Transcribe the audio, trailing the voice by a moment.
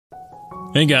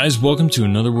Hey guys, welcome to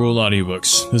Another World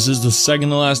Audiobooks. This is the second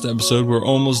to last episode. We're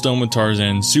almost done with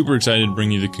Tarzan. Super excited to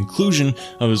bring you the conclusion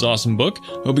of this awesome book.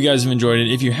 Hope you guys have enjoyed it.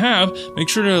 If you have, make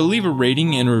sure to leave a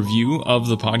rating and a review of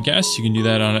the podcast. You can do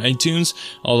that on iTunes.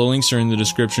 All the links are in the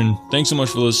description. Thanks so much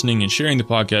for listening and sharing the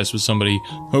podcast with somebody.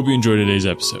 Hope you enjoyed today's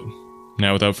episode.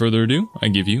 Now, without further ado, I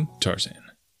give you Tarzan.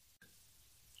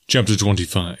 Chapter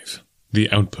 25. The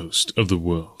Outpost of the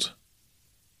World.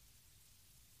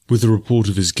 With the report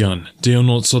of his gun,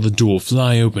 Deonot saw the door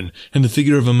fly open and the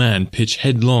figure of a man pitch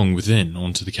headlong within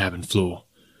onto the cabin floor.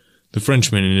 The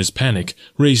Frenchman, in his panic,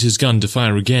 raised his gun to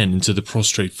fire again into the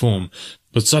prostrate form,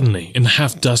 but suddenly, in the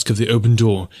half-dusk of the open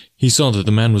door, he saw that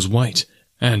the man was white,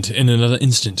 and, in another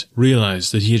instant,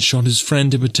 realized that he had shot his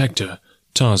friend and protector,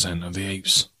 Tarzan of the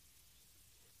Apes.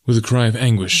 With a cry of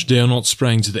anguish, Deonot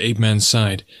sprang to the ape-man's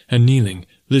side, and kneeling,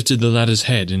 lifted the latter's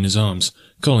head in his arms,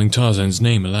 calling Tarzan's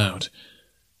name aloud.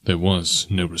 There was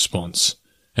no response,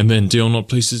 and then Deonot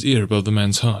placed his ear above the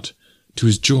man's heart. To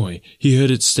his joy, he heard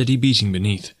its steady beating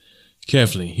beneath.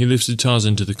 Carefully, he lifted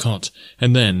Tarzan to the cot,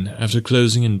 and then, after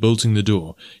closing and bolting the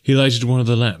door, he lighted one of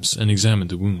the lamps and examined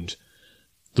the wound.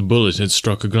 The bullet had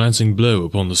struck a glancing blow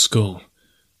upon the skull.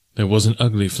 There was an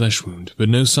ugly flesh wound, but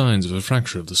no signs of a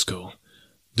fracture of the skull.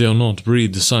 Deonot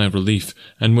breathed a sigh of relief,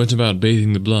 and went about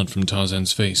bathing the blood from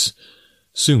Tarzan's face.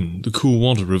 Soon the cool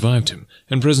water revived him,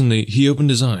 and presently he opened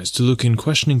his eyes to look in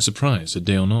questioning surprise at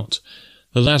Deonot.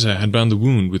 The latter had bound the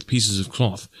wound with pieces of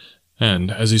cloth, and,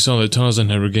 as he saw that Tarzan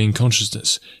had regained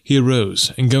consciousness, he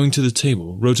arose, and going to the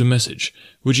table, wrote a message,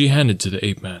 which he handed to the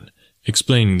ape-man,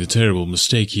 explaining the terrible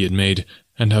mistake he had made,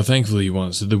 and how thankful he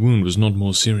was that the wound was not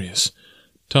more serious.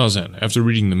 Tarzan, after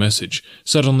reading the message,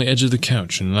 sat on the edge of the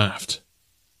couch and laughed.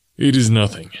 "It is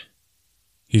nothing,"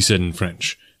 he said in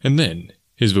French, and then,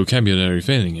 his vocabulary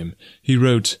failing him, he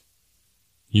wrote,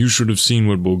 "You should have seen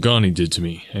what Bolgani did to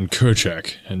me, and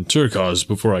Kerchak, and Turkaz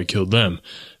before I killed them.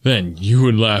 Then you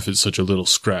would laugh at such a little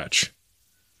scratch."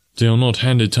 Deonot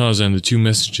handed Tarzan the two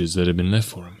messages that had been left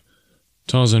for him.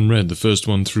 Tarzan read the first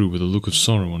one through with a look of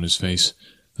sorrow on his face.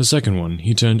 The second one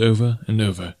he turned over and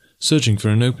over, searching for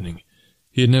an opening.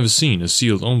 He had never seen a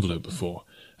sealed envelope before.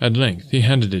 At length he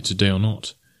handed it to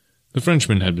Deonot. The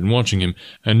Frenchman had been watching him,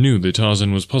 and knew that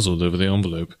Tarzan was puzzled over the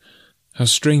envelope. How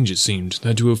strange it seemed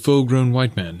that to a full-grown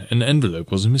white man an envelope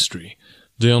was a mystery.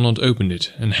 Deonot opened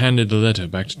it, and handed the letter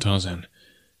back to Tarzan.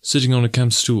 Sitting on a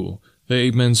camp stool, the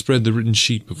ape-man spread the written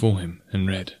sheet before him, and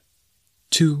read,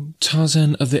 "To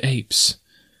Tarzan of the Apes.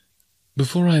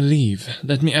 Before I leave,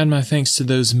 let me add my thanks to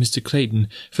those of Mr. Clayton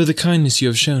for the kindness you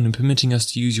have shown in permitting us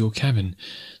to use your cabin.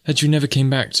 That you never came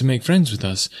back to make friends with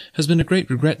us has been a great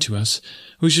regret to us.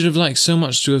 We should have liked so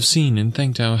much to have seen and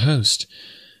thanked our host.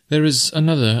 There is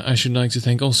another I should like to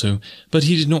thank also, but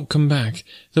he did not come back,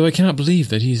 though I cannot believe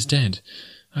that he is dead.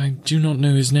 I do not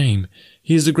know his name.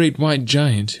 He is the great white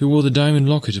giant who wore the diamond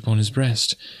locket upon his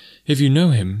breast. If you know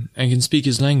him, and can speak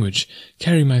his language,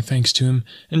 carry my thanks to him,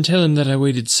 and tell him that I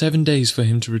waited 7 days for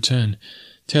him to return.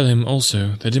 Tell him,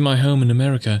 also, that in my home in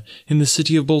America, in the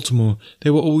city of Baltimore,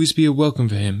 there will always be a welcome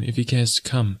for him if he cares to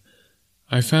come.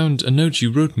 I found a note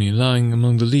you wrote me lying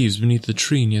among the leaves beneath the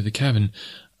tree near the cabin.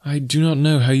 I do not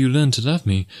know how you learned to love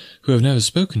me, who have never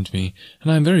spoken to me,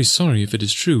 and I am very sorry if it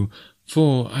is true,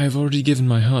 for I have already given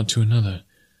my heart to another.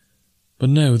 But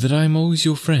know that I am always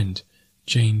your friend,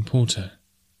 Jane Porter."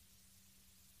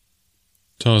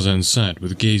 Tarzan sat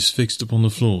with gaze fixed upon the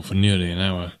floor for nearly an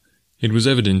hour. It was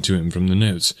evident to him from the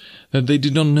notes that they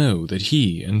did not know that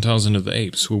he and Tarzan of the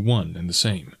Apes were one and the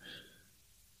same.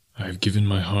 "I have given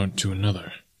my heart to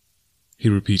another," he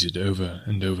repeated over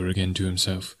and over again to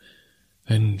himself.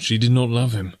 Then she did not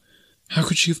love him. How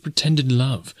could she have pretended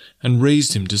love, and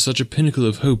raised him to such a pinnacle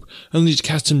of hope, only to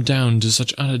cast him down to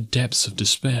such utter depths of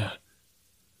despair?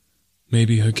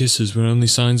 Maybe her kisses were only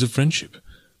signs of friendship.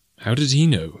 How did he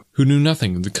know, who knew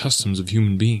nothing of the customs of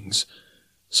human beings?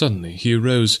 Suddenly he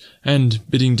arose, and,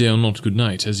 bidding Deonot good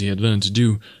night, as he had learned to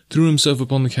do, threw himself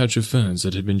upon the couch of ferns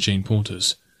that had been Jane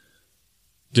Porter's.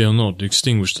 Deonot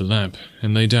extinguished the lamp,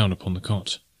 and lay down upon the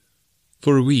cot.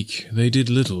 For a week they did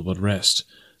little but rest,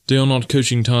 Deonot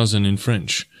coaching Tarzan in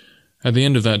French. At the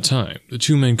end of that time, the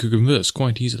two men could converse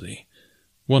quite easily.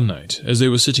 One night, as they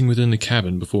were sitting within the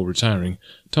cabin before retiring,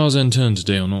 Tarzan turned to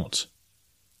Deonot.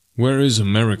 "Where is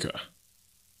America?"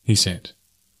 he said.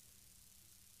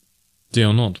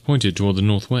 Deonot pointed toward the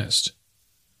northwest.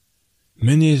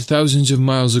 "Many thousands of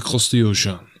miles across the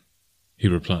ocean," he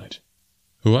replied.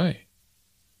 "Why?"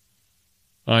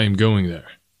 "I am going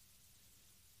there."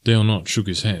 Deonot shook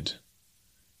his head.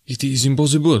 "It is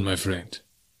impossible, my friend,"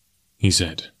 he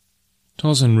said.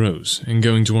 Tarzan rose, and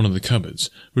going to one of the cupboards,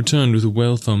 returned with a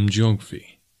well-thumbed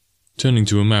geography. Turning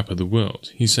to a map of the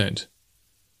world, he said,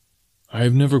 "I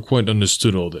have never quite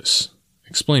understood all this.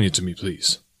 Explain it to me,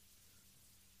 please."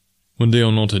 When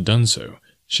Deonot had done so,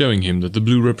 showing him that the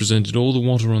blue represented all the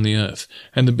water on the earth,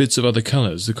 and the bits of other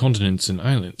colors the continents and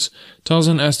islands,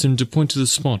 Tarzan asked him to point to the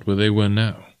spot where they were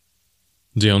now.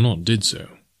 Deonot did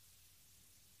so.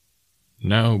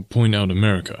 "Now point out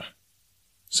America,"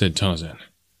 said Tarzan,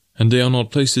 and Deonot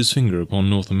placed his finger upon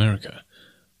North America.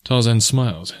 Tarzan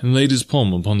smiled and laid his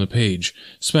palm upon the page,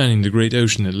 spanning the great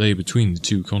ocean that lay between the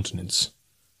two continents.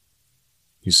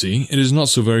 "You see, it is not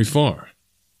so very far,"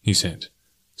 he said,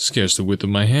 "scarce the width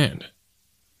of my hand."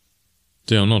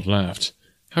 Deonot laughed.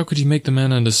 How could he make the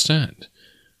man understand?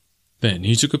 Then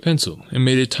he took a pencil and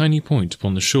made a tiny point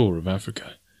upon the shore of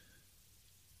Africa.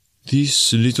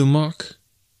 "This little mark,"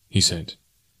 he said,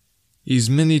 "is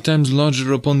many times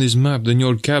larger upon this map than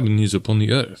your cabin is upon the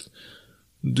earth.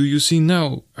 Do you see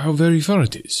now how very far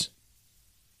it is?"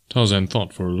 Tarzan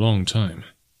thought for a long time.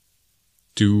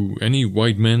 "Do any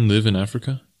white men live in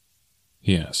Africa?"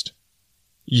 he asked.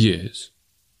 "Yes."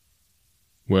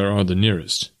 "Where are the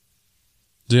nearest?"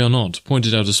 Deonot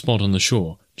pointed out a spot on the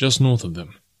shore, just north of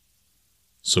them.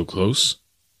 "So close?"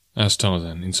 asked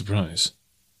Tarzan in surprise.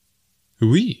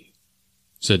 "Oui,"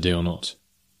 said Deonot.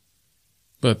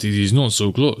 "But it is not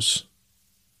so close."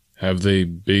 "Have they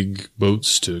big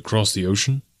boats to cross the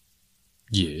ocean?"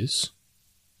 "Yes."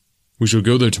 "We shall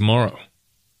go there tomorrow,"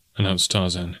 announced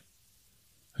Tarzan.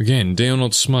 Again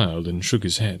Deonot smiled and shook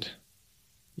his head.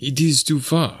 "It is too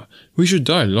far. We should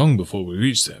die long before we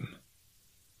reach them."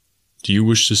 "Do you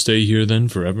wish to stay here then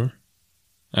forever?"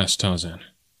 asked Tarzan.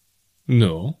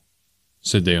 "No,"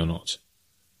 said Deonot.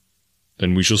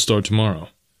 "Then we shall start tomorrow.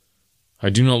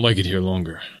 I do not like it here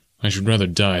longer. I should rather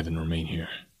die than remain here."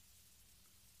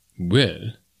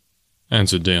 "Well,"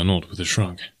 answered Deonot with a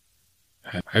shrug,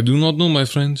 "I do not know, my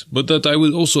friend, but that I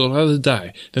will also rather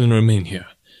die than remain here.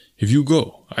 If you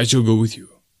go, I shall go with you."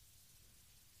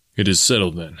 "It is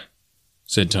settled then,"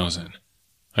 said Tarzan.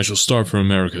 "I shall start for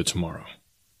America tomorrow."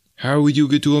 "How will you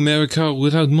get to America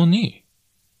without money?"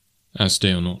 asked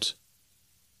Deonot.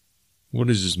 "What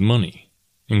is money?"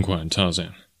 inquired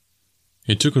Tarzan.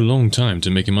 It took a long time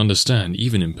to make him understand,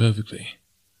 even imperfectly.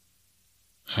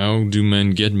 "How do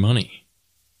men get money?"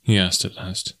 he asked at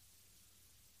last.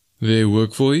 "They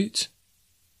work for it."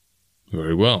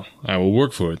 "Very well, I will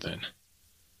work for it then."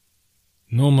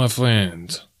 "No, my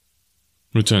friend,"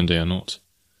 returned Deonot.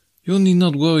 "You need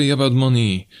not worry about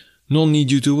money, nor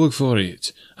need you to work for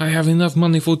it. I have enough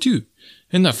money for two,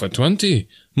 enough for 20,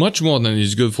 much more than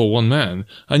is good for one man,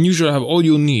 and you shall have all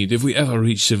you need if we ever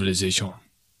reach civilization."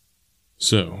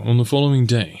 So, on the following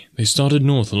day, they started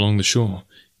north along the shore,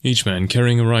 each man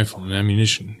carrying a rifle and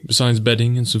ammunition, besides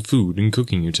bedding and some food and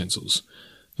cooking utensils.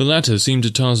 The latter seemed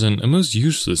to Tarzan a most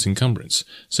useless encumbrance,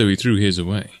 so he threw his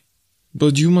away.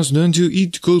 "But you must learn to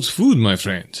eat cold food, my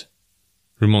friend,"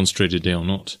 remonstrated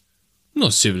Deonot. "No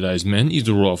civilized men eat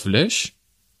raw flesh."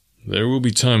 "There will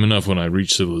be time enough when I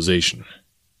reach civilization,"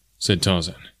 said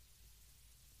Tarzan.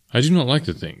 "I do not like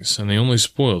the things, and they only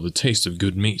spoil the taste of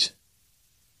good meat."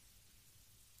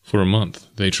 For a month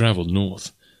they traveled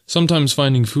north, sometimes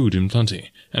finding food in plenty,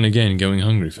 and again going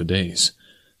hungry for days.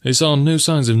 They saw no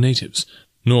signs of natives,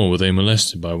 nor were they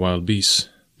molested by wild beasts.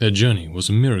 Their journey was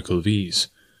a miracle of ease.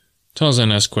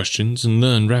 Tarzan asked questions and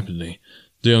learned rapidly.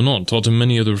 Deonot taught him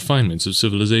many of the refinements of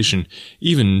civilization,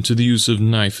 even to the use of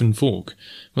knife and fork,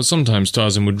 but sometimes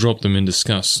Tarzan would drop them in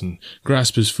disgust and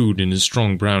grasp his food in his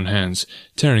strong brown hands,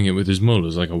 tearing it with his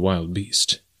molars like a wild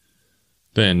beast.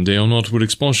 Then Deonot would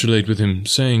expostulate with him,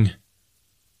 saying,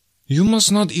 "You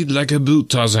must not eat like a brute,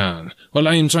 Tarzan, while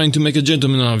I am trying to make a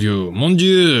gentleman of you. Mon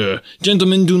Dieu!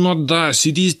 Gentlemen do not thus,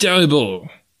 it is terrible!"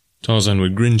 Tarzan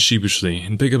would grin sheepishly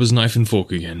and pick up his knife and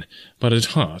fork again, but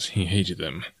at heart he hated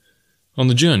them. On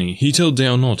the journey, he told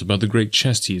Deonot about the great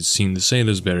chest he had seen the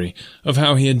sailors bury, of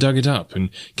how he had dug it up and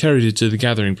carried it to the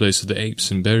gathering place of the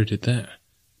apes and buried it there.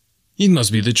 "It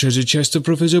must be the treasure chest of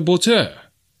Professor Botter,"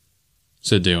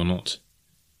 said Deonot.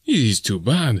 "It is too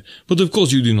bad, but of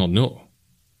course you do not know."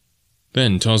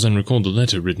 Then Tarzan recalled the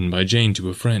letter written by Jane to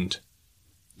a friend,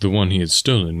 the one he had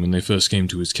stolen when they first came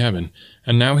to his cabin,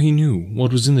 and now he knew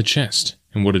what was in the chest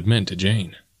and what it meant to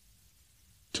Jane.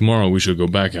 "Tomorrow we shall go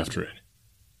back after it,"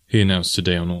 he announced to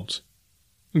Deonot.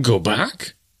 "Go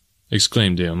back?"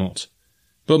 exclaimed Deonot.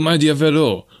 "But my dear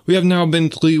fellow, we have now been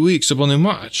 3 weeks upon a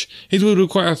march. It will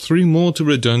require 3 more to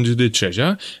return to the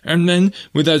treasure, and then,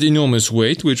 with that enormous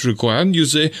weight which required, you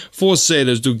say, 4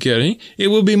 sailors to carry, it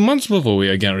will be months before we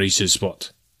again reach this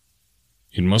spot."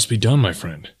 "It must be done, my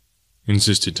friend,"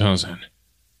 insisted Tarzan.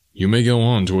 "You may go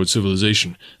on toward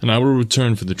civilization, and I will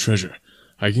return for the treasure.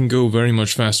 I can go very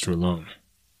much faster alone."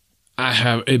 "I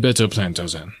have a better plan,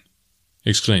 Tarzan,"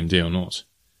 exclaimed Deonort.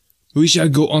 "We shall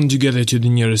go on together to the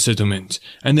nearest settlement,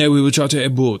 and there we will charter a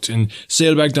boat and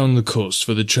sail back down the coast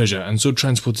for the treasure and so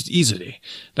transport it easily.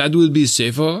 That will be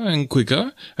safer and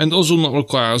quicker, and also not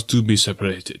require us to be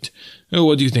separated.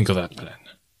 What do you think of that plan?"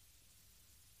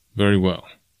 "Very well,"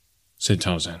 said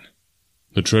Tarzan.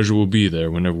 "The treasure will be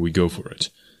there whenever we go for it.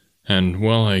 And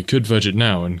while I could fetch it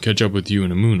now and catch up with you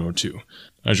in a moon or two,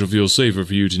 I shall feel safer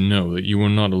for you to know that you are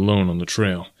not alone on the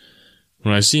trail.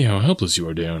 When I see how helpless you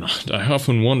are, Deonort, I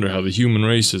often wonder how the human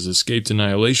race has escaped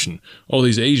annihilation all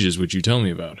these ages which you tell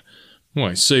me about.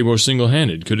 Why, Sabor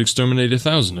single-handed could exterminate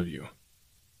 1,000 of you."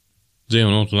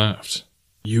 Deonort laughed.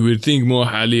 "You would think more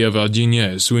highly of our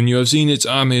genius when you have seen its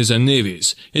armies and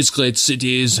navies, its great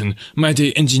cities and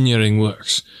mighty engineering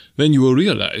works. Then you will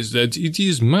realize that it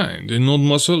is mind and not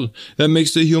muscle that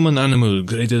makes the human animal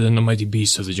greater than the mighty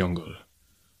beasts of the jungle.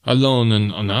 Alone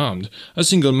and unarmed, a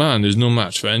single man is no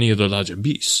match for any of the larger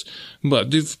beasts,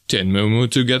 but if 10 men were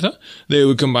together, they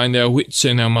would combine their wits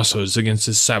and their muscles against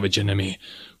a savage enemy,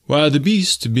 while the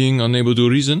beast, being unable to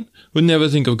reason, would never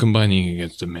think of combining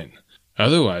against the men.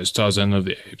 Otherwise, Tarzan of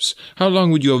the Apes, how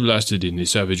long would you have lasted in the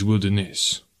savage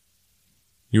wilderness?"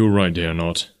 "You are right,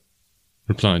 Deonort,"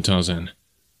 replied Tarzan.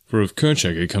 "For if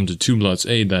Kerchak had come to Two Blood's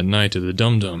aid that night at the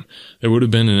Dum-Dum, there would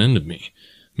have been an end of me.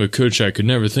 But Kerchak could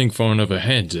never think far enough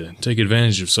ahead to take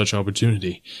advantage of such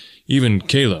opportunity. Even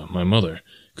Kayla, my mother,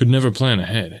 could never plan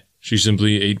ahead. She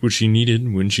simply ate what she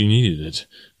needed when she needed it,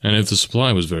 and if the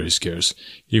supply was very scarce,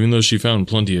 even though she found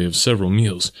plenty of several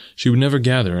meals, she would never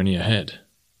gather any ahead.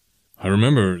 I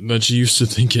remember that she used to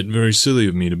think it very silly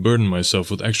of me to burden myself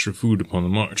with extra food upon the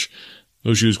march,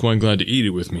 though she was quite glad to eat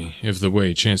it with me if the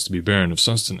way chanced to be barren of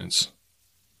sustenance."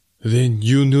 "Then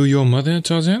you knew your mother,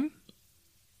 Tarzan?"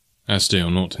 asked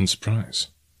Deonort in surprise.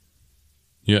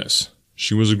 "Yes,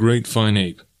 she was a great fine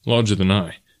ape, larger than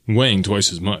I, weighing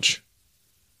twice as much."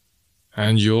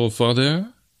 "And your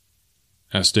father?"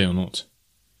 asked Deonort.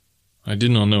 "I did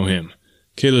not know him.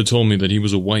 Kayla told me that he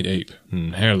was a white ape,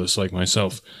 and hairless like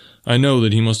myself. I know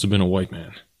that he must have been a white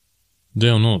man."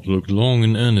 Deonort looked long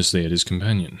and earnestly at his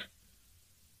companion.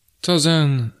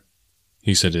 "Tarzan,"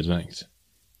 he said at length,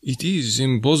 "it is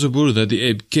impossible that the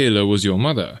ape Kayla was your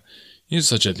mother. If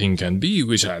such a thing can be,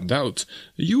 which I doubt,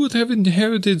 you would have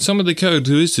inherited some of the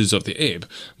characteristics of the ape,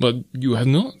 but you have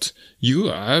not. You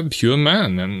are a pure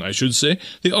man, and I should say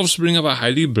the offspring of a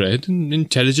highly bred and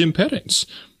intelligent parents.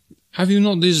 Have you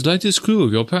not the slightest clue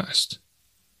of your past?"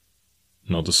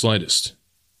 "Not the slightest,"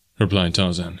 replied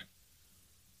Tarzan.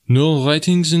 "No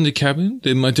writings in the cabin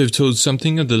that might have told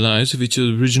something of the lives of its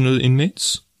original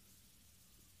inmates?"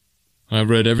 "I've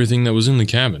read everything that was in the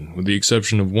cabin, with the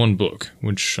exception of one book,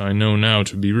 which I know now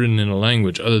to be written in a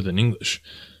language other than English.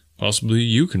 Possibly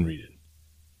you can read it."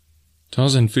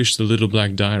 Tarzan fished the little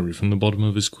black diary from the bottom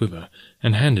of his quiver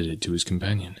and handed it to his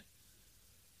companion.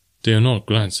 Deonort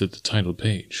glanced at the title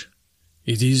page.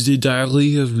 "It is the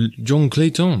diary of John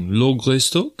Clayton, Lord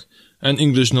Greystoke, an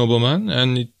English nobleman,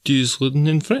 and it is written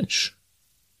in French,"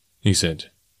 he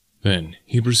said. Then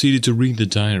he proceeded to read the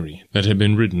diary that had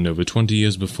been written over 20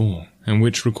 years before, and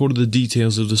which recorded the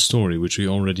details of the story which we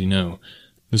already know,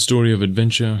 the story of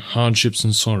adventure, hardships,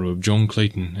 and sorrow of John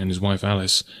Clayton and his wife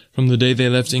Alice, from the day they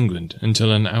left England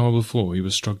until an hour before he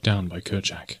was struck down by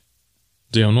Kerchak.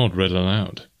 Deonort read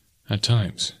aloud. At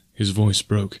times his voice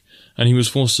broke, and he was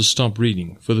forced to stop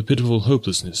reading for the pitiful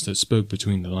hopelessness that spoke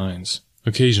between the lines.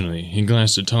 Occasionally he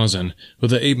glanced at Tarzan, but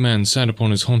the ape-man sat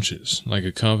upon his haunches, like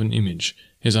a carven image,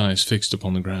 his eyes fixed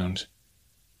upon the ground.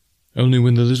 Only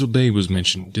when the little babe was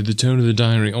mentioned did the tone of the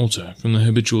diary alter from the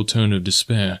habitual tone of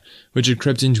despair, which had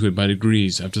crept into it by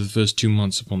degrees after the first 2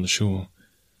 months upon the shore.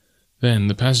 Then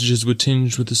the passages were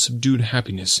tinged with a subdued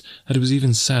happiness that was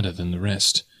even sadder than the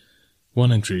rest.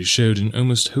 One entry showed an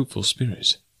almost hopeful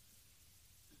spirit.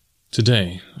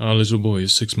 "Today our little boy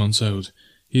is 6 months old.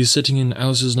 He is sitting in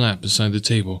Alice's lap beside the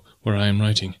table where I am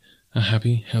writing, a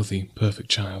happy, healthy, perfect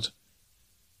child.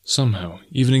 Somehow,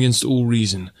 even against all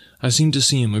reason, I seem to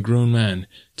see him a grown man,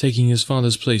 taking his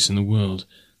father's place in the world,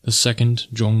 the second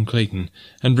John Clayton,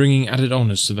 and bringing added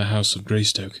honours to the house of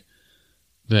Greystoke.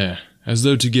 There, as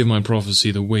though to give my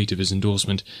prophecy the weight of his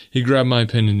endorsement, he grabbed my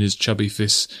pen in his chubby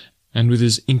fists, and with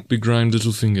his ink-begrimed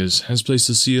little fingers has placed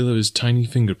the seal of his tiny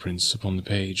fingerprints upon the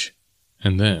page.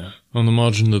 And there, on the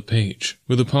margin of the page,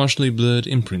 were the partially blurred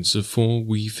imprints of 4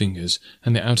 wee fingers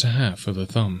and the outer half of a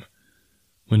thumb.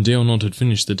 When Deonort had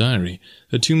finished the diary,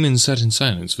 the 2 men sat in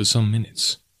silence for some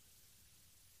minutes.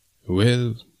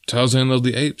 "Well, Tarzan of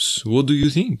the Apes, what do you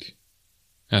think?"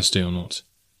 asked Deonort.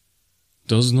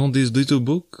 Does not this little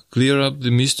book clear up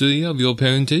the mystery of your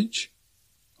parentage?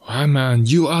 Why, man,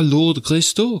 you are Lord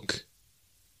Greystoke.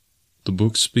 The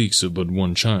book speaks of but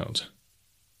one child,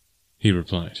 he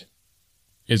replied.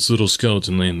 Its little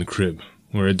skeleton lay in the crib,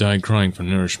 where it died crying for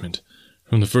nourishment,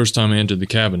 from the first time I entered the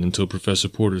cabin until Professor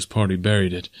Porter's party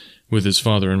buried it, with its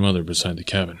father and mother beside the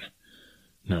cabin.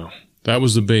 No, that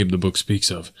was the babe the book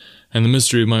speaks of, and the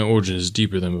mystery of my origin is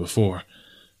deeper than before.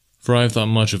 For I have thought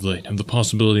much of late of the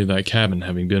possibility of that cabin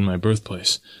having been my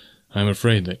birthplace. I am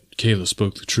afraid that Kayla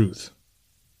spoke the truth,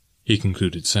 he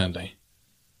concluded sadly.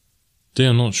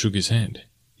 Deonot shook his head.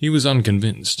 He was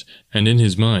unconvinced, and in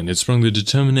his mind had sprung the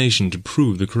determination to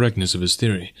prove the correctness of his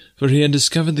theory, for he had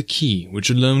discovered the key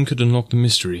which alone could unlock the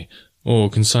mystery, or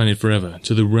consign it forever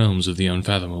to the realms of the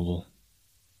unfathomable.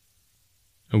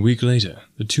 A week later,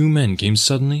 the two men came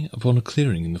suddenly upon a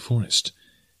clearing in the forest.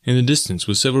 In the distance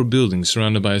were several buildings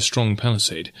surrounded by a strong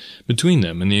palisade. Between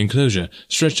them and the enclosure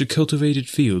stretched a cultivated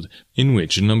field in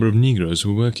which a number of Negroes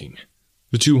were working.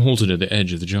 The two halted at the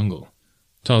edge of the jungle.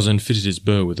 Tarzan fitted his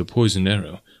bow with a poisoned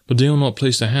arrow, but Deonot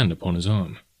placed a hand upon his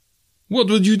arm. "What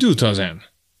would you do, Tarzan?"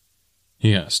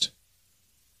 he asked.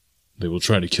 "They will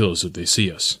try to kill us if they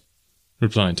see us,"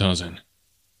 replied Tarzan.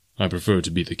 "I prefer to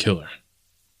be the killer."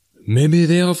 "Maybe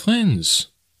they are friends,"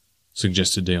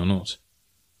 suggested Deonot.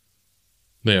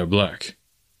 "They are black,"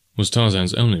 was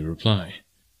Tarzan's only reply,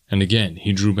 and again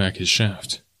he drew back his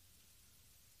shaft.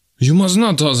 "You must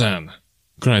not, Tarzan!"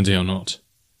 cried Deonot.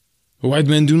 "White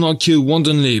men do not kill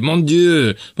wantonly, mon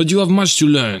Dieu, but you have much to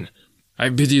learn.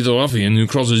 I pity the ruffian who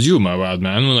crosses you, my wild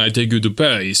man, when I take you to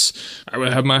Paris. I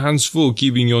will have my hands full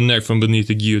keeping your neck from beneath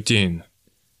the guillotine."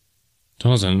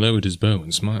 Tarzan lowered his bow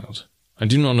and smiled. "I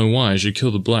do not know why I should kill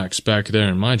the blacks back there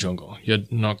in my jungle,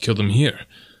 yet not kill them here.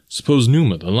 Suppose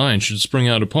Numa, the lion, should spring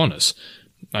out upon us.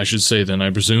 I should say then,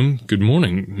 I presume, 'Good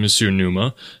morning, Monsieur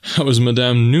Numa. How is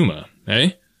Madame Numa,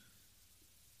 eh?'"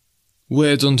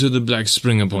 "Wait until the blacks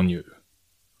spring upon you,"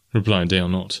 replied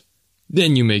Deonot.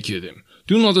 "Then you may kill them.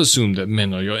 Do not assume that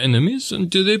men are your enemies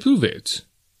until they prove it."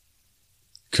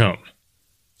 "Come,"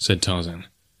 said Tarzan.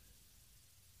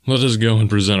 "Let us go and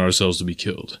present ourselves to be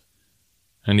killed."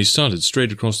 And he started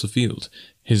straight across the field,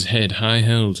 his head high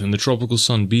held and the tropical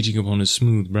sun beating upon his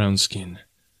smooth brown skin.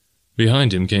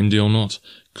 Behind him came Deonot,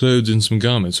 clothed in some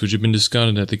garments which had been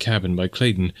discarded at the cabin by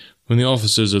Clayton when the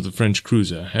officers of the French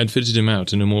cruiser had fitted him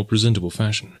out in a more presentable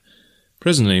fashion.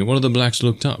 Presently one of the blacks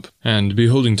looked up, and,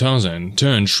 beholding Tarzan,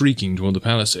 turned shrieking toward the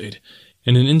palisade.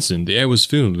 In an instant the air was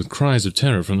filled with cries of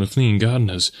terror from the fleeing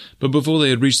gardeners, but before they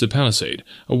had reached the palisade,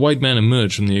 a white man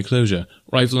emerged from the enclosure,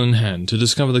 rifle in hand, to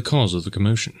discover the cause of the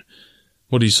commotion.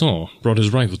 What he saw brought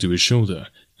his rifle to his shoulder,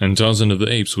 and Tarzan of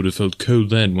the Apes would have felt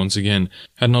cold lead once again,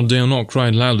 had not Deonot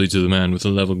cried loudly to the man with the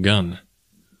levelled gun.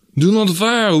 "Do not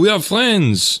fire! We are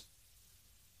friends!"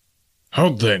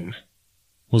 "Halt then!"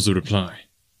 was the reply.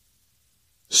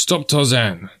 "Stop,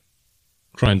 Tarzan!"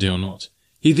 cried Deonot.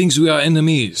 "He thinks we are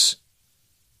enemies."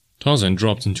 Tarzan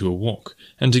dropped into a walk,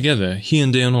 and together he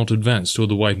and Deonot advanced toward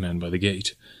the white man by the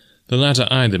gate. The latter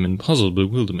eyed them in puzzled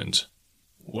bewilderment.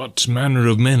 "What manner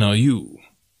of men are you?"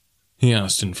 he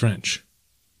asked in French.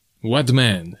 "White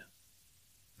man,"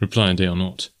 replied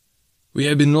Deonot. "We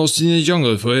have been lost in the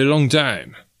jungle for a long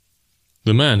time."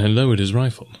 The man had lowered his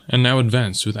rifle, and now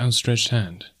advanced with outstretched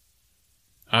hand.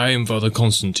 "I am Father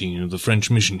Constantine of the French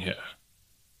mission here,"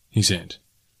 he said,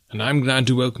 "and I am glad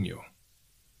to welcome you."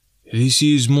 "This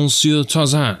is Monsieur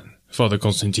Tarzan, Father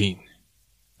Constantine,"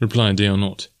 replied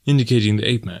Deonot, indicating the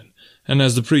Ape-Man, and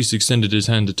as the priest extended his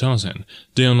hand to Tarzan,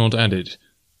 Deonot added,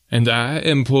 "And I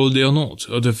am Paul Deonot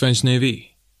of the French Navy."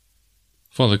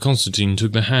 Father Constantine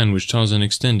took the hand which Tarzan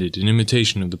extended in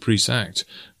imitation of the priest's act,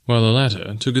 while the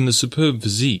latter took in the superb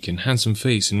physique and handsome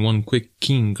face in one quick,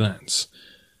 keen glance.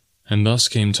 And thus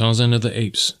came Tarzan of the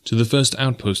Apes to the first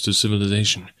outpost of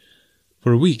civilization.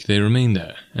 For a week they remained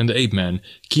there, and the Ape-Man,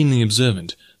 keenly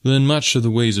observant, learned much of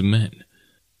the ways of men.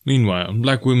 Meanwhile,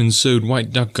 black women sewed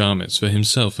white duck garments for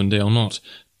himself and Deonot,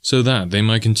 so that they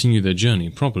might continue their journey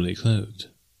properly clothed.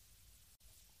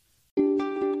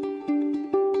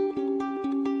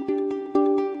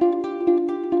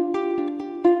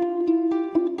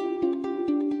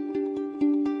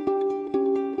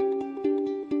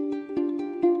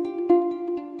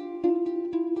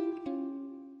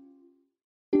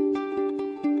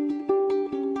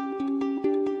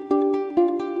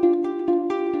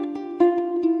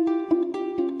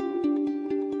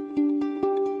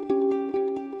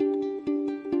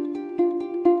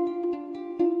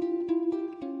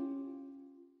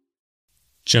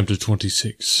 Chapter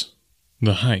 26.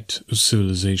 The Height of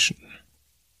Civilization.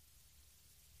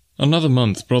 Another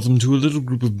month brought them to a little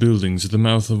group of buildings at the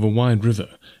mouth of a wide river,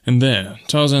 and there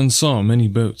Tarzan saw many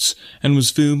boats, and was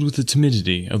filled with the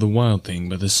timidity of the wild thing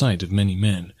by the sight of many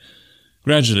men.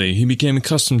 Gradually he became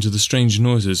accustomed to the strange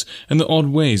noises and the odd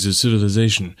ways of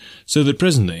civilization, so that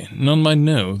presently none might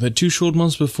know that 2 short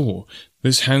months before,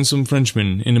 this handsome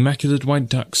Frenchman in immaculate white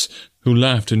ducks, who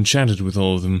laughed and chatted with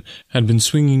all of them, had been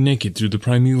swinging naked through the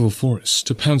primeval forests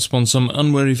to pounce upon some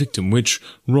unwary victim which,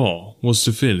 raw, was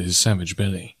to fill his savage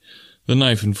belly. The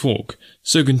knife and fork,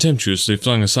 so contemptuously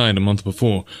flung aside a month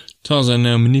before, Tarzan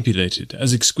now manipulated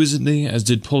as exquisitely as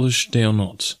did polished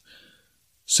D'Arnaut.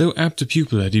 So apt a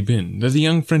pupil had he been, that the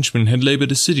young Frenchman had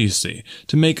laboured assiduously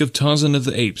to make of Tarzan of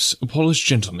the Apes a polished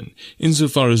gentleman, in so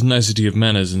far as nicety of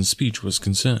manners and speech was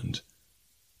concerned.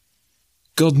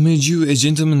 "God made you a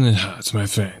gentleman at heart, my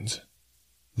friend,"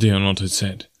 D'Arnaut had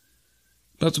said.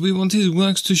 "But we want his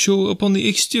works to show upon the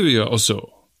exterior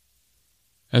also."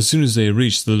 As soon as they had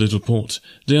reached the little port,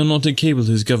 D'Arnaut had cabled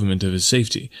his government of his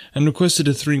safety, and requested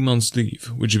a 3 months' leave,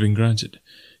 which had been granted.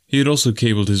 He had also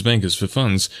cabled his bankers for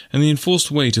funds, and the enforced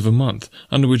wait of a month,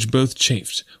 under which both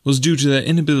chafed, was due to their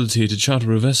inability to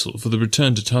charter a vessel for the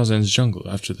return to Tarzan's jungle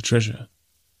after the treasure.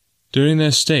 During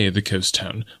their stay at the coast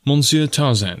town, Monsieur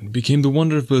Tarzan became the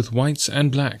wonder of both whites and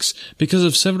blacks, because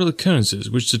of several occurrences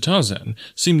which to Tarzan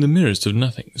seemed the merest of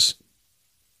nothings.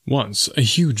 Once, a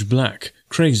huge black,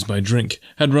 crazed by drink,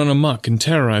 had run amok and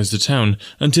terrorized the town,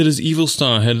 until his evil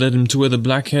star had led him to where the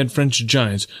black-haired French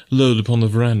giant lolled upon the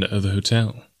veranda of the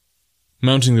hotel.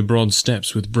 Mounting the broad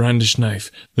steps with brandished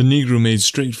knife, the Negro made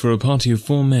straight for a party of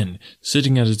 4 men,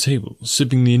 sitting at a table,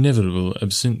 sipping the inevitable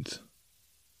absinthe.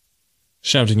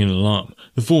 Shouting in alarm,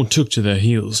 the 4 took to their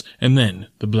heels, and then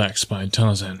the black spied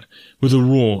Tarzan. With a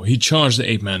roar, he charged the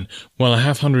ape-man, while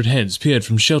 100 heads peered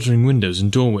from sheltering windows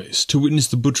and doorways to witness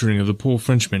the butchering of the poor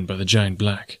Frenchman by the giant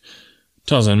black.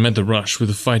 Tarzan met the rush with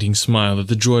a fighting smile that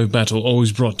the joy of battle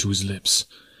always brought to his lips.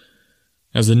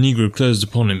 As the Negro closed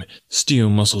upon him, steel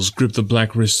muscles gripped the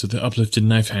black wrist of the uplifted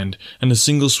knife hand, and a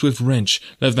single swift wrench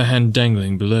left the hand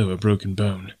dangling below a broken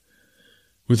bone.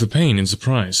 With the pain and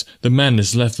surprise, the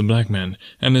madness left the black man,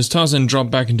 and as Tarzan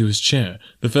dropped back into his chair,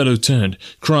 the fellow turned,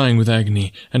 crying with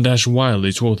agony, and dashed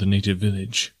wildly toward the native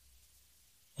village.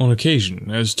 On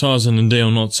occasion, as Tarzan and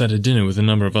D'Arnaut sat at dinner with a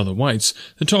number of other whites,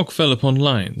 the talk fell upon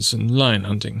lions and lion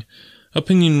hunting.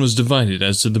 Opinion was divided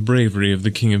as to the bravery of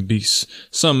the king of beasts,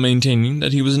 some maintaining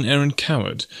that he was an arrant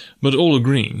coward, but all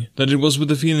agreeing that it was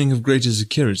with a feeling of greater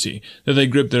security that they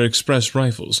gripped their express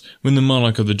rifles when the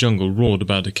monarch of the jungle roared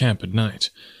about a camp at night.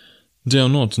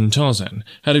 D'Arnaut and Tarzan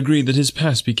had agreed that his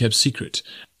past be kept secret,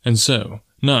 and so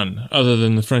none other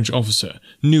than the French officer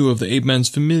knew of the ape-man's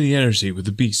familiarity with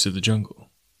the beasts of the jungle.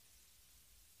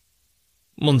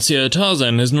 "Monsieur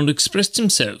Tarzan has not expressed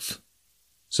himself,"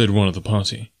 said one of the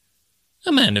party.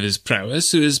 "A man of his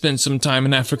prowess who has spent some time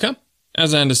in Africa,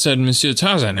 as I understand Monsieur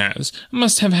Tarzan has,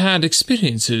 must have had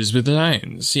experiences with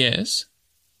lions, yes?"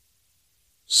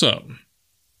 "Some,"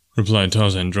 replied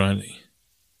Tarzan dryly.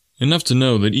 "Enough to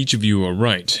know that each of you are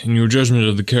right in your judgment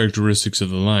of the characteristics of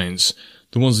the lions,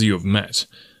 the ones that you have met.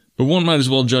 But one might as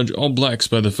well judge all blacks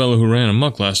by the fellow who ran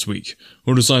amok last week,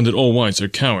 or decide that all whites are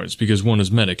cowards because one has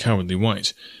met a cowardly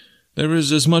white. There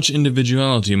is as much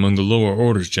individuality among the lower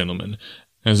orders, gentlemen,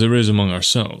 as there is among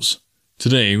ourselves.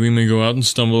 Today we may go out and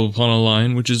stumble upon a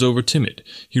lion which is over-timid.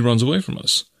 He runs away from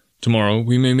us. Tomorrow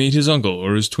we may meet his uncle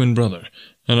or his twin brother,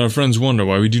 and our friends wonder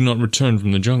why we do not return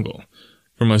from the jungle.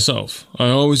 For myself, I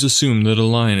always assume that a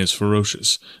lion is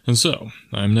ferocious, and so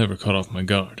I am never caught off my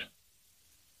guard."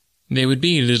 "There would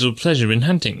be little pleasure in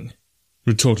hunting,"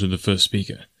 retorted the first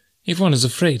speaker, "if one is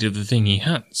afraid of the thing he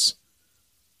hunts."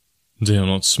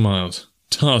 D'Arnaut smiled.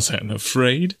 "Tarzan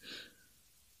afraid?"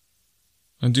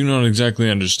 "I do not exactly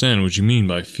understand what you mean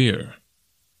by fear,"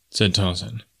 said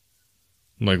Tarzan.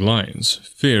 "Like lions,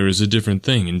 fear is a different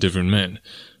thing in different men,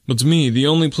 but to me the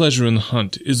only pleasure in the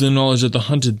hunt is the knowledge that the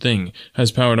hunted thing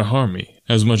has power to harm me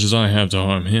as much as I have to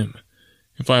harm him.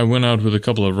 If I went out with a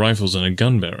couple of rifles and a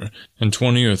gun-bearer, and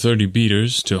 20 or 30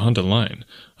 beaters to hunt a lion,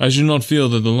 I should not feel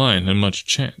that the lion had much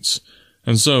chance,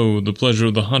 and so the pleasure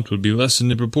of the hunt would be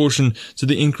lessened in proportion to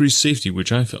the increased safety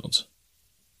which I felt."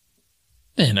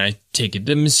 "Then I take it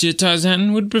that Monsieur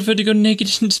Tarzan would prefer to go naked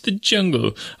into the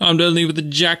jungle, armed only with a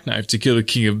jackknife to kill the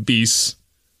king of beasts,"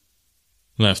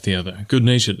 laughed the other,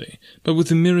 good-naturedly, but with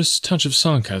the merest touch of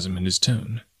sarcasm in his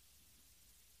tone.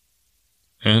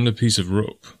 "And a piece of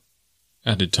rope,"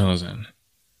 added Tarzan.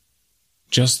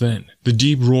 Just then, the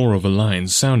deep roar of a lion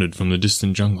sounded from the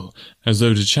distant jungle, as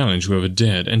though to challenge whoever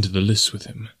dared enter the lists with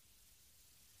him.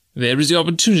 "There is your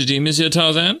opportunity, Monsieur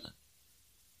Tarzan,"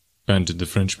 bantered the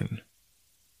Frenchman.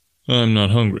 "I'm not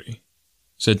hungry,"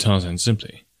 said Tarzan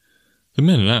simply. The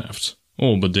men laughed,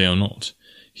 all but Dale Not.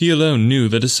 He alone knew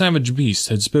that a savage beast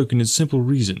had spoken its simple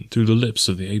reason through the lips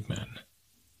of the ape-man.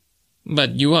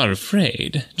 "But you are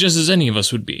afraid, just as any of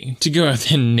us would be, to go out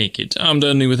there naked, armed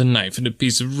only with a knife and a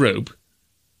piece of rope,"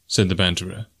 said the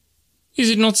banterer.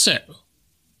 "Is it not so?"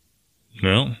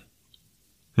 "No,"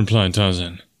 replied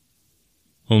Tarzan.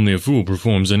 "Only a fool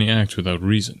performs any act without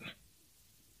reason."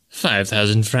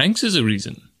 5,000 francs is a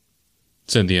reason,"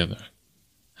 said the other.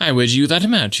 "I wager you that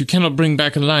amount you cannot bring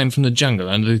back a lion from the jungle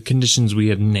under the conditions we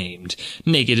have named,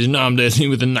 naked and armed only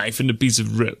with a knife and a piece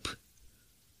of rope."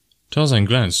 Tarzan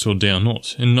glanced toward Dale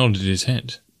Not and nodded his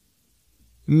head.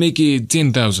 "Make it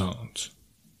 10,000,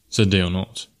 said Dale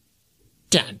Not.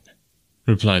 "Done,"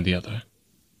 replied the other.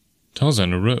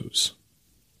 Tarzan arose.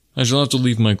 "I shall have to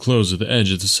leave my clothes at the edge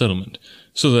of the settlement,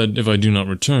 so that if I do not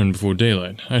return before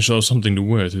daylight, I shall have something to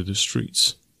wear through the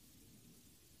streets."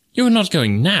 "You are not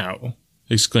going now?"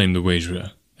 exclaimed the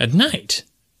wagerer. "At night?"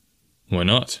 "Why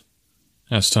not?"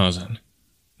 asked Tarzan.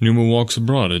 "Numa walks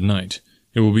abroad at night.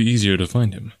 It will be easier to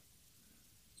find him."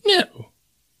 "No,"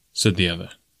 said the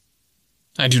other.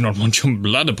 "I do not want your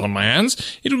blood upon my hands.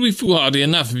 It will be foolhardy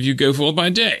enough if you go forth by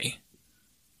day."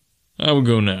 "I will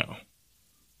go now,"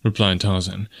 replied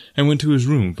Tarzan, and went to his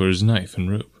room for his knife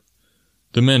and rope.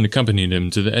 The men accompanied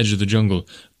him to the edge of the jungle,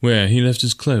 where he left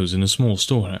his clothes in a small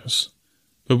storehouse.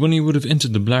 But when he would have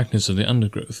entered the blackness of the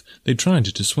undergrowth, they tried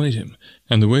to dissuade him,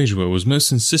 and the wagerer was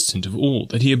most insistent of all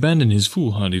that he abandon his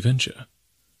foolhardy venture.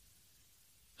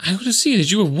 "I will see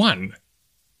that you have won,"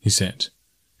 he said,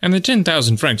 "and the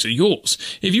 10,000 francs are yours,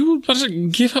 if you will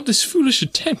but give up this foolish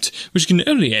attempt, which can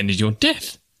only end in your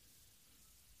death."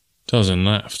 Tarzan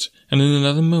laughed, and in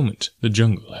another moment the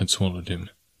jungle had swallowed him.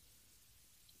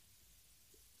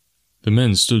 The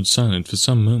men stood silent for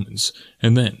some moments,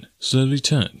 and then slowly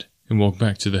turned and walked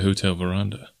back to the hotel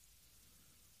veranda.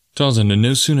 Tarzan had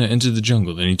no sooner entered the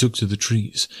jungle than he took to the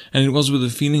trees, and it was with a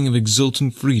feeling of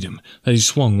exultant freedom that he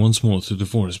swung once more through the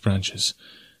forest branches.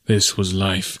 This was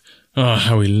life. Ah,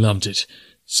 how he loved it!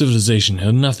 Civilization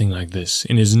held nothing like this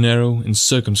in his narrow and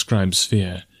circumscribed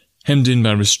sphere, hemmed in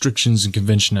by restrictions and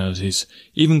conventionalities.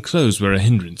 Even clothes were a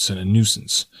hindrance and a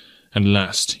nuisance. At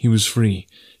last he was free.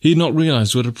 He had not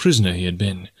realized what a prisoner he had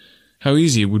been. How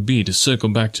easy it would be to circle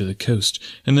back to the coast,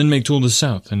 and then make toward the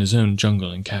south and his own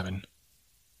jungle and cabin.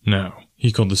 Now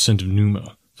he caught the scent of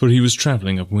Numa, for he was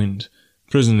traveling upwind.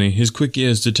 Presently his quick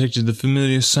ears detected the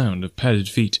familiar sound of padded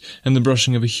feet and the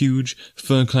brushing of a huge,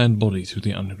 fur-clad body through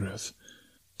the undergrowth.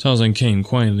 Tarzan came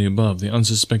quietly above the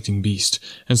unsuspecting beast,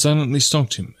 and silently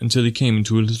stalked him until he came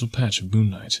into a little patch of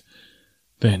moonlight.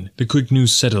 Then the quick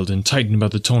noose settled and tightened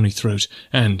about the tawny throat,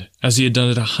 and, as he had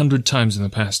done it 100 times in the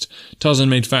past, Tarzan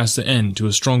made fast the end to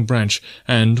a strong branch,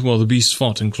 and, while the beast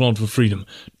fought and clawed for freedom,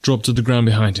 dropped to the ground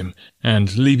behind him,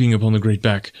 and, leaping upon the great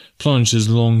back, plunged his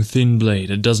long, thin blade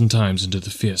 12 times into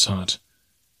the fierce heart.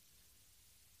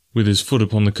 With his foot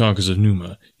upon the carcass of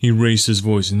Numa, he raised his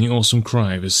voice in the awesome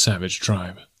cry of his savage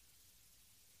tribe.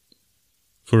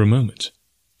 For a moment,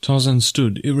 Tarzan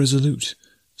stood irresolute,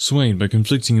 swayed by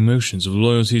conflicting emotions of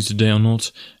loyalty to Dale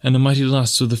Not and a mighty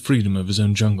lust for the freedom of his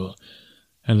own jungle.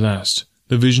 At last,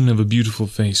 the vision of a beautiful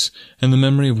face and the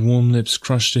memory of warm lips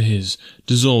crushed to his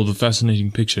dissolved the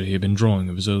fascinating picture he had been drawing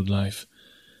of his old life.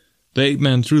 The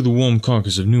ape-man threw the warm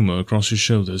carcass of Numa across his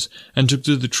shoulders and took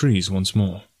to the trees once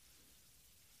more.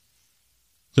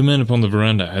 The men upon the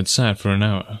veranda had sat for an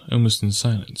hour, almost in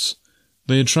silence.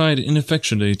 They had tried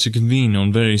ineffectually to convene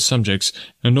on various subjects,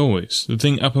 and always the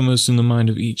thing uppermost in the mind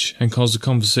of each had caused the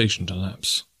conversation to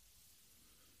lapse.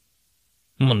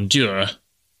 "Mon Dieu,"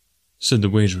 said the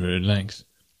wagerer at length.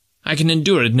 "I can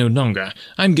endure it no longer.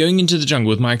 I am going into the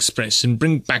jungle with my express and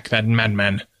bring back that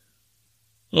madman."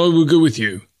 "I will go with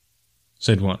you,"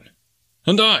 said one.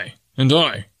 "And I, and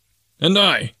I, and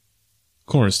I,"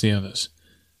 chorused the others.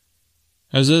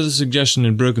 As though the suggestion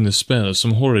had broken the spell of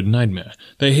some horrid nightmare,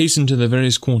 they hastened to their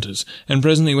various quarters, and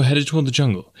presently were headed toward the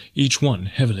jungle, each one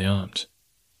heavily armed.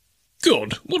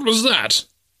 "God, what was that?"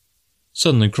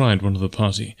 suddenly cried one of the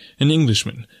party, an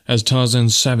Englishman, as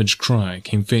Tarzan's savage cry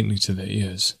came faintly to their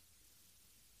ears.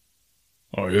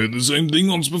 "I heard the same thing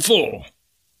once before,"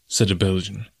 said a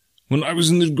Belgian. "When I was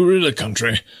in the gorilla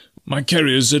country, my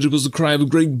carrier said it was the cry of a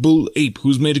great bull ape who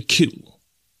was made a kill."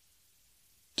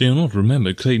 Dale Not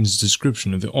remembered Clayton's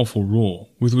description of the awful roar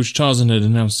with which Tarzan had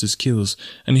announced his kills,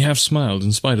 and he half smiled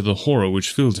in spite of the horror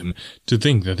which filled him to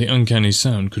think that the uncanny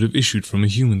sound could have issued from a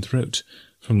human throat,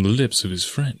 from the lips of his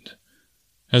friend.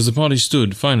 As the party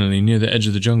stood finally near the edge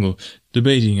of the jungle,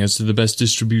 debating as to the best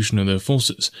distribution of their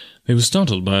forces, they were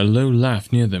startled by a low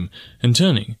laugh near them, and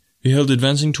turning, beheld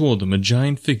advancing toward them a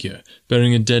giant figure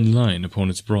bearing a dead lion upon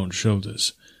its broad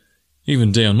shoulders.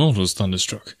 Even Deonot was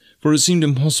thunderstruck, for it seemed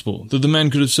impossible that the man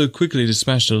could have so quickly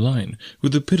dispatched a lion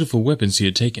with the pitiful weapons he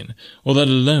had taken, or that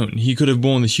alone he could have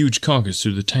borne the huge carcass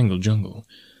through the tangled jungle.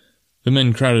 The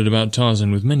men crowded about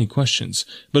Tarzan with many questions,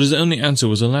 but his only answer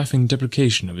was a laughing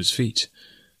deprecation of his feat.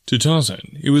 To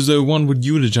Tarzan, it was though one would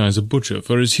eulogize a butcher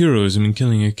for his heroism in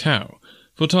killing a cow,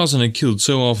 for Tarzan had killed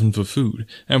so often for food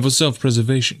and for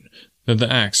self-preservation that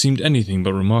the act seemed anything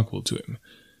but remarkable to him.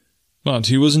 But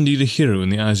he was indeed a hero in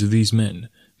the eyes of these men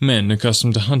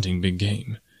accustomed to hunting big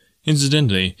game.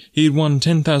 Incidentally, he had won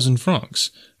 10,000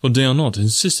 francs, for Deonot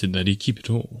insisted that he keep it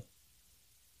all.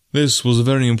 This was a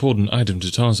very important item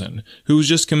to Tarzan, who was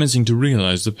just commencing to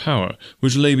realize the power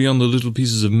which lay beyond the little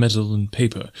pieces of metal and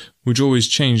paper, which always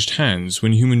changed hands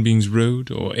when human beings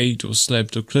rode, or ate, or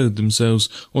slept, or clothed themselves,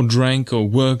 or drank, or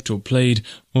worked, or played,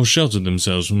 or sheltered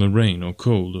themselves from the rain, or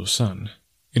cold, or sun.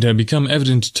 It had become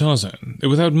evident to Tarzan that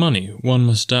without money one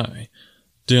must die.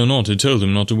 Deonot had told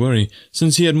him not to worry,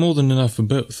 since he had more than enough for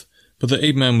both, but the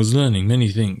Ape-Man was learning many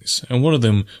things, and one of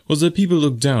them was that people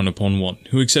looked down upon one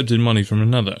who accepted money from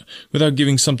another without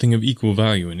giving something of equal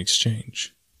value in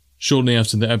exchange. Shortly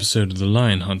after the episode of the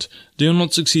lion hunt,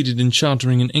 Deonot succeeded in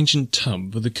chartering an ancient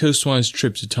tub for the coastwise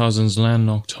trip to Tarzan's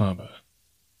landlocked harbor.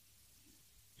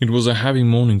 It was a happy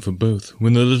morning for both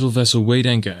when the little vessel weighed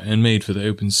anchor and made for the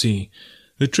open sea.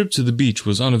 The trip to the beach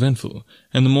was uneventful,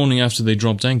 and the morning after they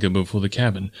dropped anchor before the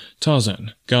cabin,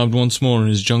 Tarzan, garbed once more in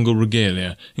his jungle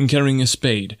regalia and carrying a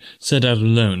spade, set out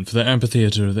alone for the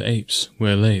amphitheater of the apes,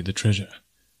 where lay the treasure.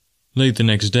 Late the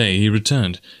next day he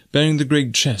returned, bearing the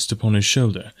great chest upon his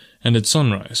shoulder, and at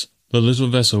sunrise the little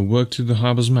vessel worked through the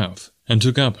harbor's mouth and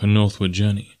took up her northward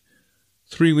journey.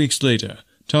 3 weeks later,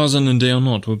 Tarzan and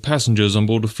Deonot were passengers on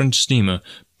board a French steamer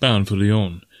bound for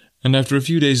Lyon, and after a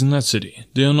few days in that city,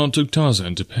 Deonot took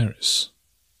Tarzan to Paris.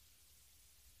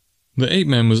 The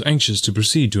Ape-Man was anxious to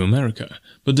proceed to America,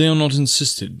 but Deonot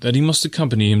insisted that he must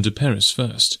accompany him to Paris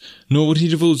first, nor would he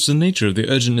divulge the nature of the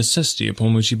urgent necessity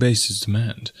upon which he based his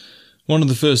demand. One of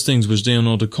the first things which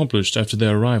Deonot accomplished after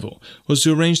their arrival was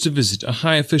to arrange to visit a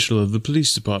high official of the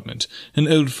police department, an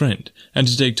old friend, and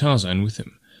to take Tarzan with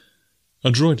him.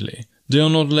 Adroitly,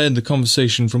 Deonot led the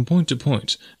conversation from point to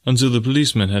point until the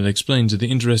policeman had explained to the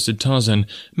interested Tarzan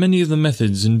many of the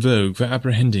methods in vogue for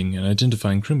apprehending and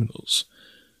identifying criminals.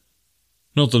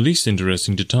 Not the least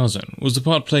interesting to Tarzan was the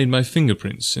part played by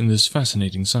fingerprints in this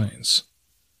fascinating science.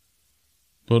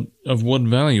 "But of what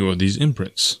value are these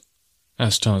imprints?"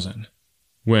 asked Tarzan,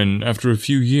 "when, after a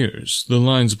few years, the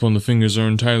lines upon the fingers are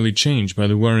entirely changed by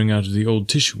the wearing out of the old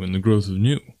tissue and the growth of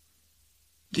new?"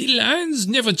 "The lines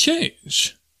never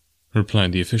change,"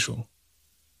 replied the official.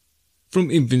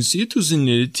 "From infancy to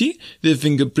senility, the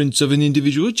fingerprints of an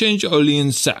individual change only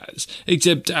in size,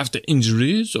 except after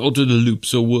injuries or to the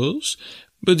loops or whorls.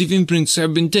 But if imprints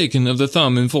have been taken of the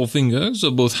thumb and forefingers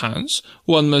of both hands,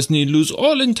 one must need lose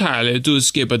all entirely to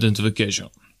escape identification."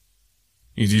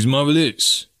 "It is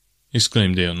marvelous,"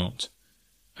 exclaimed Deonot.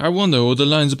 "I wonder what the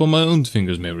lines upon my own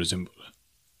fingers may resemble."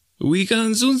 "We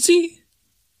can soon see,"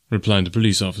 replied the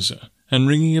police officer, and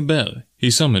ringing a bell,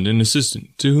 he summoned an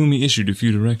assistant, to whom he issued a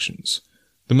few directions.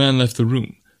 The man left the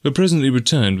room, but presently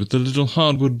returned with the little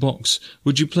hardwood box,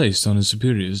 which he placed on his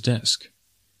superior's desk.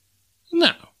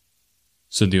 "Now,"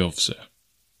 said the officer,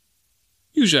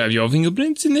 "you shall have your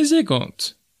fingerprints in a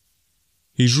second."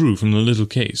 He drew from the little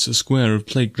case a square of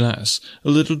plate glass, a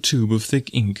little tube of thick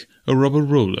ink, a rubber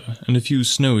roller, and a few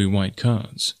snowy white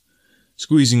cards.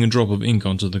 Squeezing a drop of ink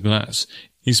onto the glass,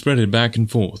 he spread it back and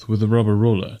forth with the rubber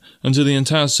roller until the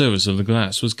entire surface of the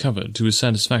glass was covered to his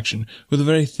satisfaction with a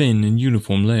very thin and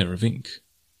uniform layer of ink.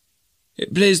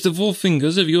 "Place the 4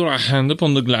 fingers of your hand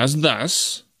upon the glass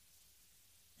thus,"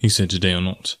 he said to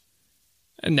Deonot.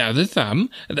 "And now the thumb.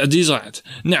 That is right.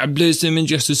 Now place them in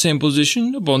just the same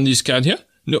position upon this card here.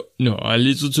 No, a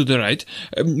little to the right.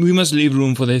 We must leave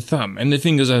room for the thumb and the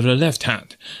fingers of the left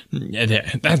hand.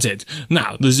 There, that's it.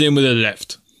 Now the same with the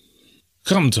left."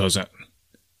 "Come, Tarzan,"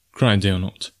 cried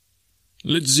Deonot.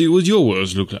 "Let's see what your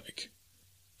words look like."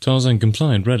 Tarzan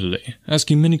complied readily,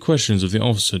 asking many questions of the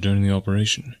officer during the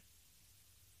operation.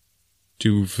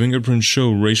 "Do fingerprints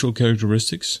show racial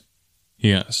characteristics?"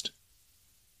 he asked.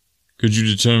 "Could you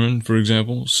determine, for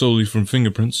example, solely from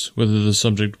fingerprints, whether the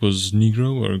subject was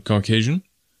Negro or Caucasian?"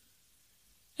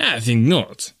 "I think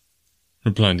not,"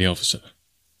 replied the officer.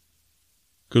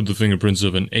 "Could the fingerprints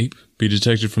of an ape be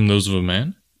detected from those of a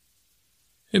man?"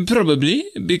 "Probably,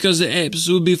 because the apes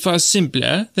would be far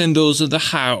simpler than those of the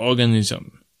higher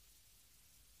organism."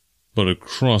 "But a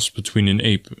cross between an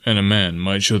ape and a man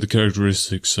might show the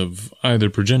characteristics of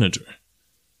either progenitor."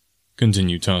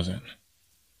 continued Tarzan.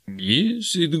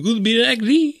 Yes, it could be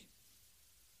likely,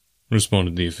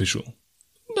 responded the official.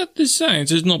 but the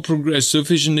science has not progressed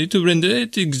sufficiently to render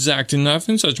it exact enough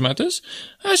in such matters.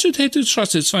 I should hate to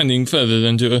trust its finding further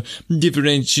than to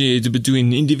differentiate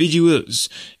between individuals.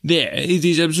 There, it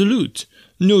is absolute.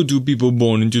 No two people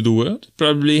born into the world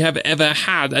probably have ever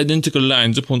had identical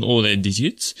lines upon all their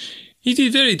digits. It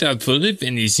is very doubtful if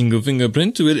any single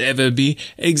fingerprint will ever be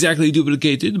exactly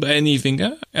duplicated by any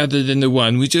finger other than the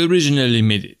one which originally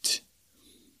made it.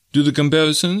 Do the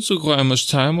comparisons require much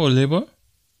time or labor?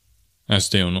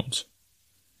 Asked Deonot.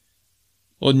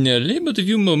 Ordinarily, but a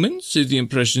few moments if the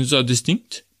impressions are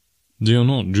distinct.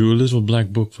 Deonot drew a little black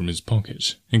book from his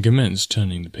pocket and commenced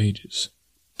turning the pages.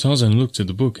 Tarzan looked at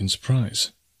the book in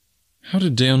surprise. How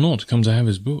did Deonot come to have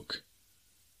his book?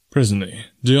 Presently,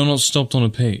 Deonot stopped on a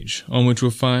page on which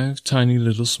were 5 tiny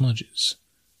little smudges.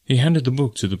 He handed the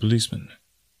book to the policeman.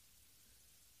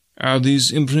 Are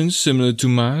these imprints similar to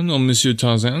mine or Monsieur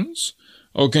Tarzan's?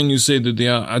 Or can you say that they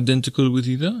are identical with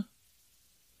either?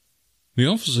 The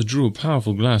officer drew a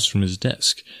powerful glass from his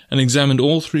desk and examined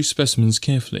all 3 specimens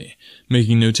carefully,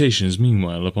 making notations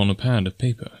meanwhile upon a pad of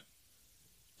paper.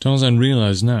 Tarzan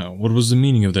realized now what was the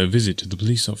meaning of their visit to the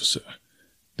police officer.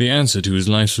 The answer to his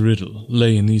life's riddle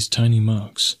lay in these tiny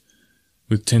marks.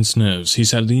 With tense nerves, he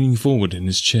sat leaning forward in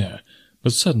his chair,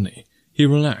 but suddenly he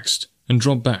relaxed and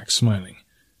dropped back, smiling.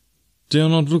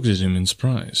 Deonot looked at him in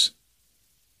surprise.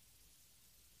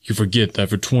 You forget that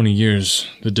for 20 years,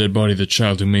 the dead body of the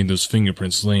child who made those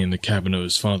fingerprints lay in the cabin of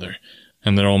his father,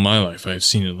 and that all my life I have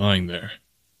seen it lying there,"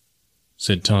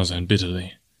 said Tarzan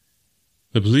bitterly.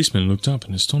 The policeman looked up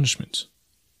in astonishment.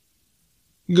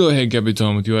 "Go ahead,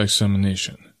 Capitan, with your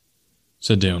examination,"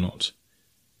 said Deonot.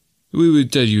 "We will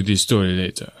tell you this story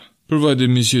later, provided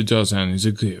Monsieur Tarzan is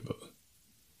agreeable."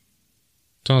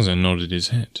 Tarzan nodded his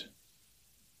head.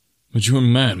 "But you are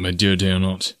mad, my dear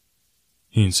Deonot,"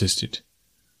 he insisted.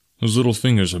 "Those little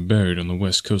fingers are buried on the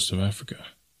west coast of Africa."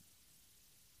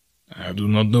 "I do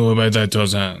not know about that,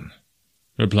 Tarzan,"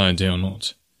 replied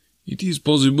Deonot. "It is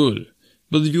possible,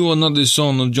 but if you are not the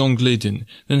son of John Clayton,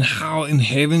 then how in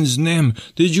heaven's name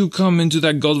did you come into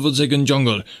that godforsaken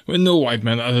jungle where no white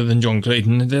man other than John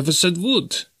Clayton had ever set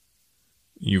foot?"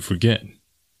 "You forget.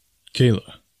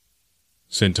 Kayla,"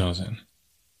 said Tarzan.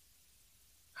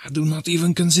 "I do not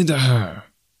even consider her,"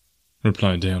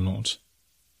 replied Deonot.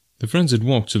 The friends had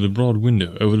walked to the broad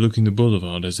window overlooking the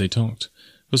boulevard as they talked.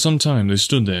 For some time they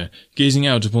stood there, gazing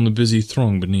out upon the busy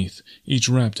throng beneath, each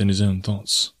wrapped in his own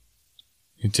thoughts.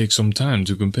 "It takes some time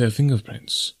to compare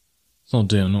fingerprints," thought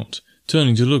Deonot,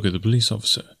 turning to look at the police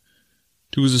officer.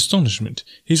 To his astonishment,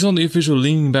 he saw the official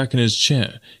leaning back in his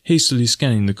chair, hastily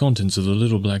scanning the contents of the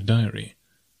little black diary.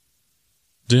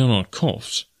 Deonot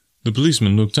coughed. The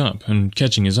policeman looked up, and,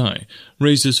 catching his eye,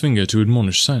 raised his finger to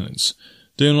admonish silence.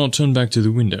 Deonot turned back to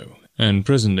the window, and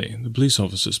presently the police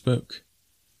officer spoke.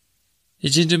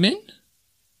 "Gentlemen,"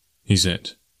 he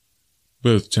said.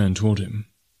 Both turned toward him.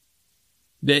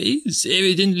 "There is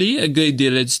evidently a great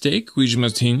deal at stake which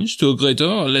must hinge to a greater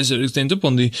or lesser extent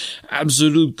upon the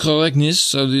absolute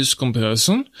correctness of this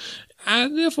comparison. I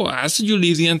therefore ask that you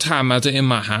leave the entire matter in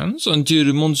my hands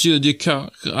until Monsieur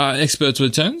Descartes, our expert,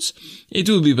 returns. It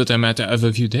will be but a matter of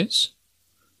a few days."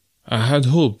 "I had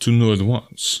hoped to know at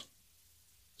once,"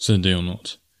 said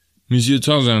Deonot. "Monsieur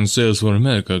Tarzan sails for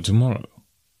America tomorrow."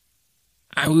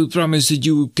 "I will promise that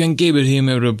you can cable him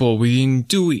a report within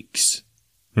 2 weeks,"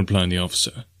 replied the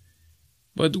officer.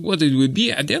 "But what it will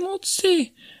be, I dare not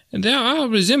say. There are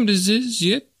resemblances,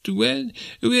 yet, well,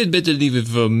 we had better leave it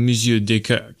for Monsieur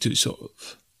Descartes to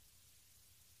solve."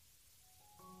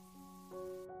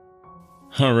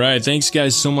 Alright, thanks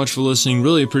guys so much for listening.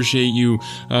 Really appreciate you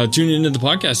tuning into the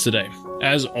podcast today,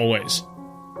 as always.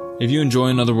 If you enjoy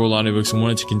Another World Audiobooks and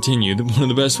want it to continue, one of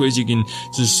the best ways you can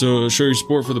just show your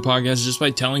support for the podcast is just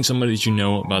by telling somebody that you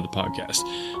know about the podcast.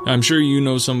 I'm sure you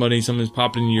know something's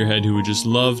popped into your head who would just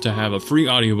love to have a free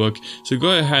audiobook, so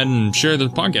go ahead and share the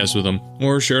podcast with them,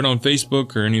 or share it on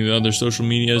Facebook or any of the other social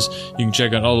medias. You can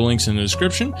check out all the links in the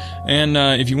description, and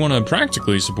if you want to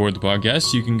practically support the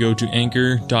podcast, you can go to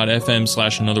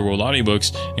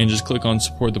anchor.fm/anotherworldaudiobooks and just click on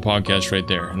support the podcast right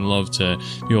there, and love to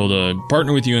be able to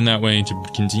partner with you in that way to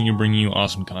continue bringing you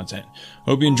awesome content.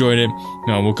 Hope you enjoyed it.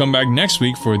 Now we'll come back next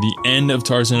week for the end of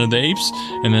Tarzan of the Apes,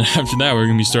 and then after that we're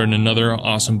going to be starting another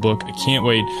awesome book. I can't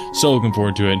wait. So looking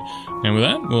forward to it. And with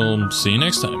that, we'll see you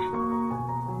next time.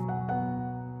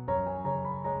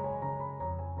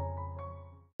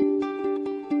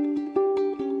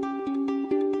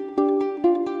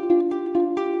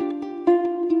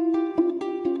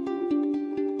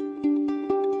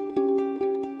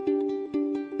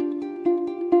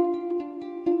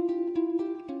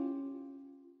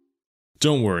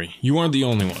 Don't worry, you aren't the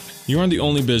only one. You aren't the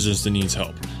only business that needs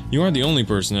help. You aren't the only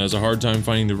person that has a hard time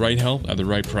finding the right help at the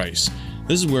right price.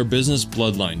 This is where Business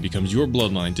Bloodline becomes your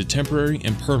bloodline to temporary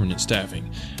and permanent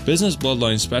staffing. Business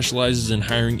Bloodline specializes in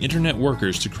hiring internet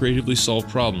workers to creatively solve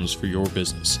problems for your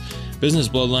business. Business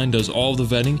Bloodline does all the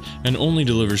vetting and only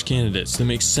delivers candidates that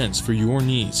make sense for your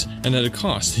needs and at a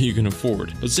cost that you can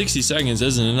afford. But 60 seconds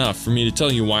isn't enough for me to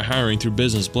tell you why hiring through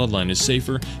Business Bloodline is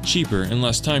safer, cheaper, and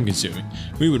less time-consuming.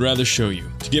 We would rather show you.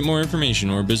 To get more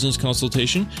information or a business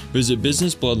consultation, visit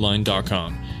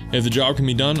businessbloodline.com. If the job can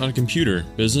be done on a computer,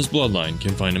 Business Bloodline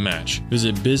can find a match.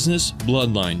 Visit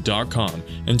businessbloodline.com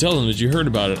and tell them that you heard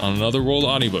about it on Another World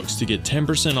Audiobooks to get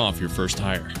 10% off your first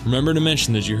hire. Remember to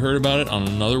mention that you heard about it on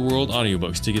Another World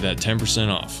Audiobooks to get that 10%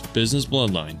 off.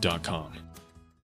 businessbloodline.com.